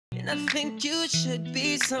I think you should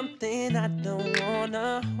be something I don't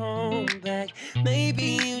wanna hold back.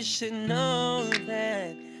 Maybe you should know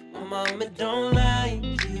that my mama don't like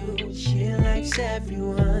you. She likes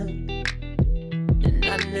everyone, and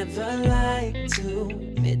I never like to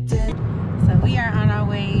admit that. So we are on our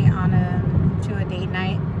way to a date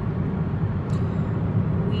night.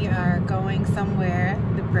 We are going somewhere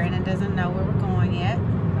that Brandon doesn't know where we're going yet.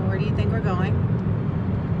 So where do you think we're going?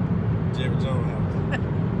 Jerry Jones house.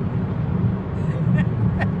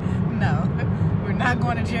 No, we're not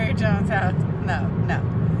going to Jerry Jones' house. No.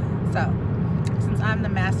 So, since I'm the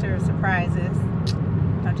master of surprises,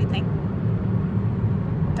 don't you think?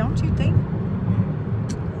 Don't you think?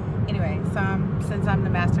 Anyway, so since I'm the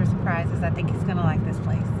master of surprises, I think he's gonna like this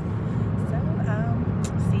place. So,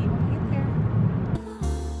 see you when we get there.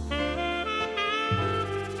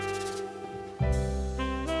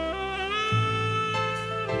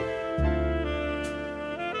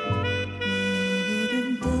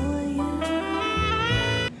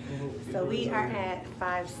 So we are at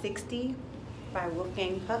 560 by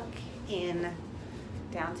Wolfgang Puck in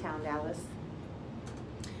downtown Dallas.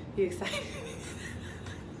 You excited?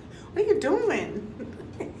 What are you doing?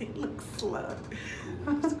 You look slow.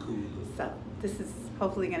 So this is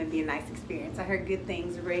hopefully going to be a nice experience. I heard good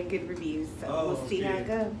things, read good reviews, so we'll see how it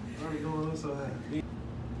goes. Where are you going so high?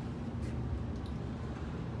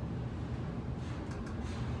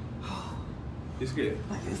 You scared?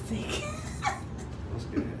 Like I'm sick. I'm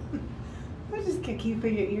scared. What just can you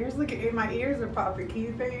feel your ears? Look at my ears are popping. Can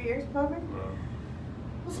you feel your ears popping? No.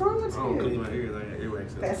 What's wrong with I don't you? clean my ears. I got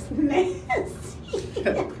earwax. That's nasty.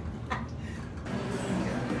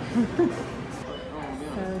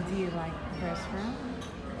 So, do you like the restaurant?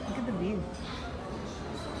 Look at the view.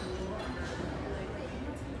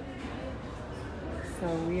 So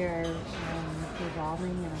we are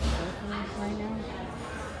revolving in a circle right now.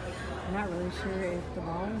 I'm not really sure if the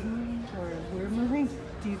ball is moving or if we're moving.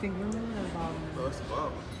 Do you think we're moving or the ball is moving? No, it's the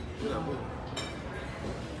ball. We're not moving.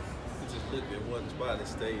 You just look at one spot and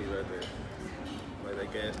stay right there. Like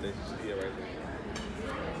that gas station still right there.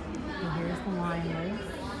 And here's the wine list.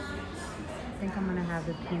 I think I'm gonna have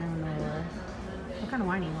the Pinot Noir. What kind of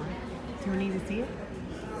wine do you want? Do you need to see it?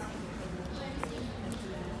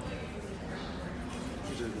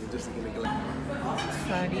 Just to get a glass.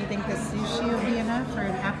 So do you think the sushi will be enough for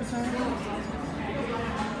an appetizer?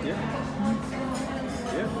 Yeah.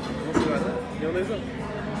 Yeah. We'll see about that. You don't think so?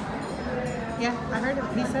 Yeah, I heard it.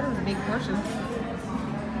 He said it was a big portion.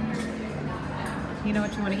 You know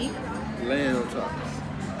what you want to eat? Lamb chops.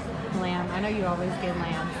 Lamb. I know you always get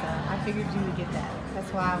lamb, so I figured you would get that.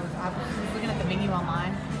 That's why I was looking at the menu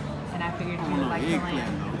online, and I figured you would like the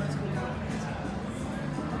lamb.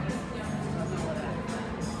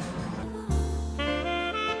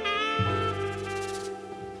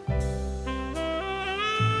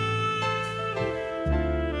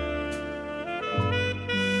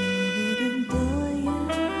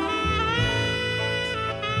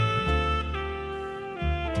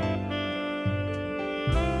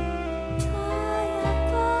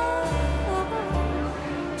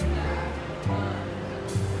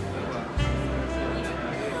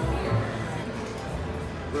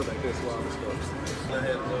 We're back there swallowing the stuff. I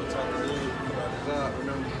had to go talk to you about the job,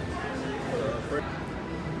 remember?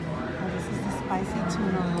 This is the spicy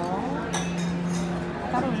tuna roll. I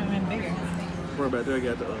thought it would have been bigger. We're back there,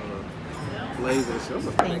 got the glaze and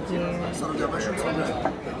shit. Thank you.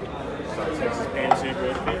 Texas pan-seared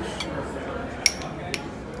red fish.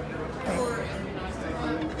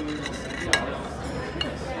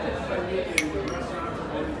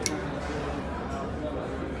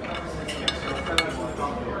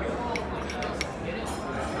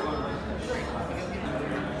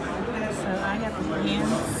 So I got the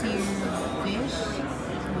pan-seared fish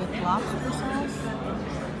with lobster sauce,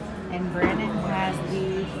 and Brandon has the,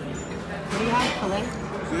 what do you have, filet?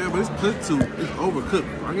 Yeah, but it's cooked too. It's overcooked.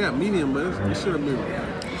 I got medium, but it should have been.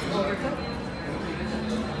 Overcooked?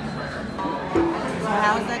 So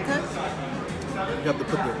how is that cooked? You have to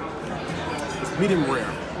put it's medium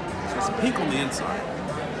rare. So it's pink on the inside.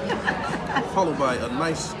 Followed by a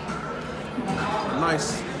nice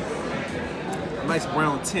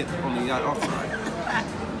brown tint on the outside.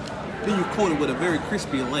 Then you coat it with a very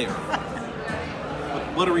crispy layer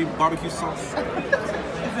with buttery barbecue sauce Is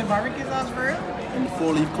it barbecue sauce for real? and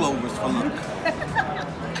 4-leaf clovers for luck.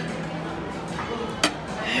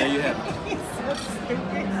 There you have it. He's so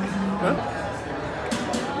stupid. Huh?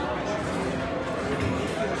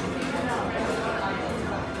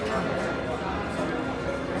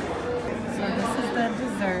 So this is the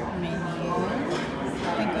dessert menu. I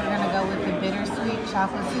think we're gonna go with the bittersweet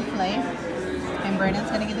chocolate souffle. And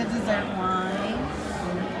Brandon's gonna get the dessert wine.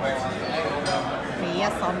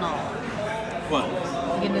 Yes or no? What?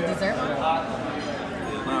 You getting the dessert wine?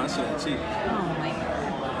 Nah, that shit ain't cheap. Oh my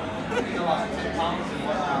god.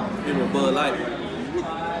 Give me a Bud Light.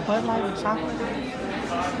 Bud Light with chocolate?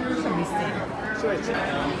 It's gonna be sick.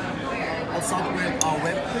 Assault with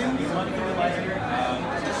whipped cream.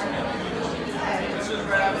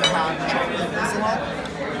 Chocolate hazelnut.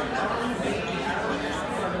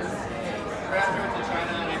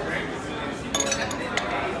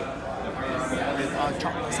 With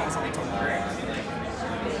chocolate sauce on top.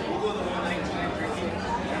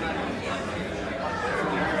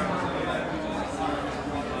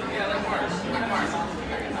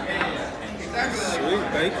 Sweet,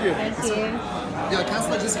 thank you. Thank you. Yeah,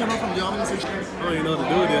 cancel the discount from the organization. I don't even know what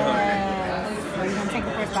to do with it, huh? Are you gonna take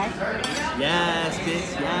the first bite? Yes,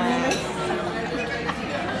 bitch, yes.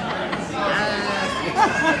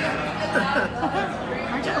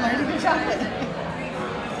 Aren't you allergic to chocolate?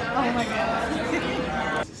 Oh my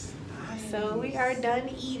god. So we are done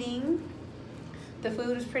eating. The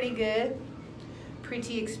food was pretty good.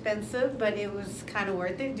 Pretty expensive, but it was kind of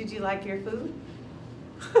worth it. Did you like your food?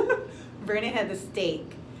 Brennan had the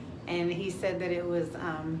steak, and he said that it was,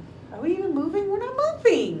 are we even moving? We're not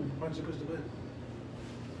moving. Why don't you push the button?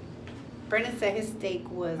 Brennan said his steak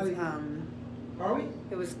was, Are we?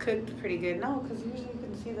 it was cooked pretty good. No, because usually you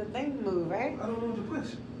can see the thing move, right? I don't know what to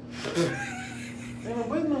push. Ain't no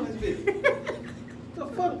button on this bitch. The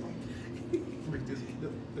fuck? Make this.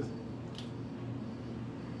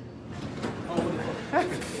 Oh, what the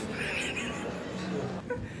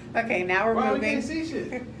fuck? Okay, now we're Why we moving. can't see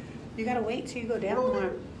shit? You gotta wait till you go down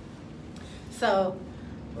more. So,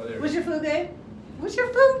 Oh, there we was go. your food good? Was your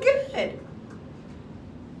food good?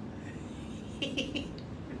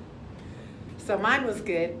 So mine was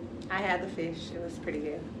good. I had the fish. It was pretty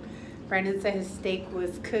good. Brandon said his steak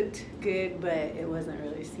was cooked good, but it wasn't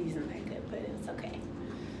really seasoned that good, but it's okay.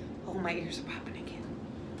 Oh, my ears are popping again.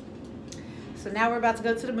 So now we're about to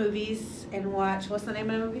go to the movies and watch, what's the name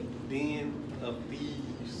of the movie? Den of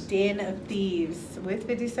Thieves. Den of Thieves. With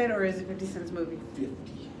 50 Cent, or is it 50 Cent's movie?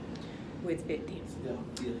 50. With 50. Yeah,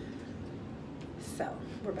 yeah. So,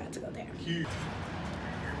 we're about to go there. Huge.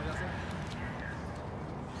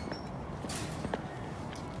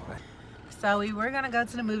 So we were gonna go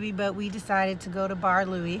to the movie, but we decided to go to Bar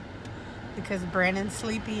Louie because Brandon's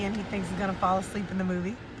sleepy and he thinks he's gonna fall asleep in the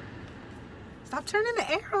movie. Stop turning the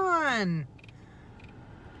air on.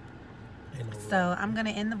 So I'm gonna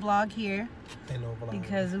end the vlog here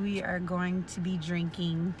because we are going to be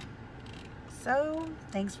drinking. So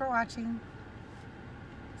thanks for watching.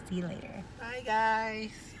 See you later. Bye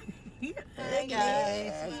guys. Hi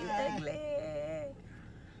guys. You ugly.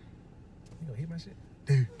 You gonna hit my shit?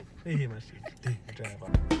 Dude, they hit my shit. Dude, drive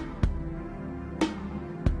off.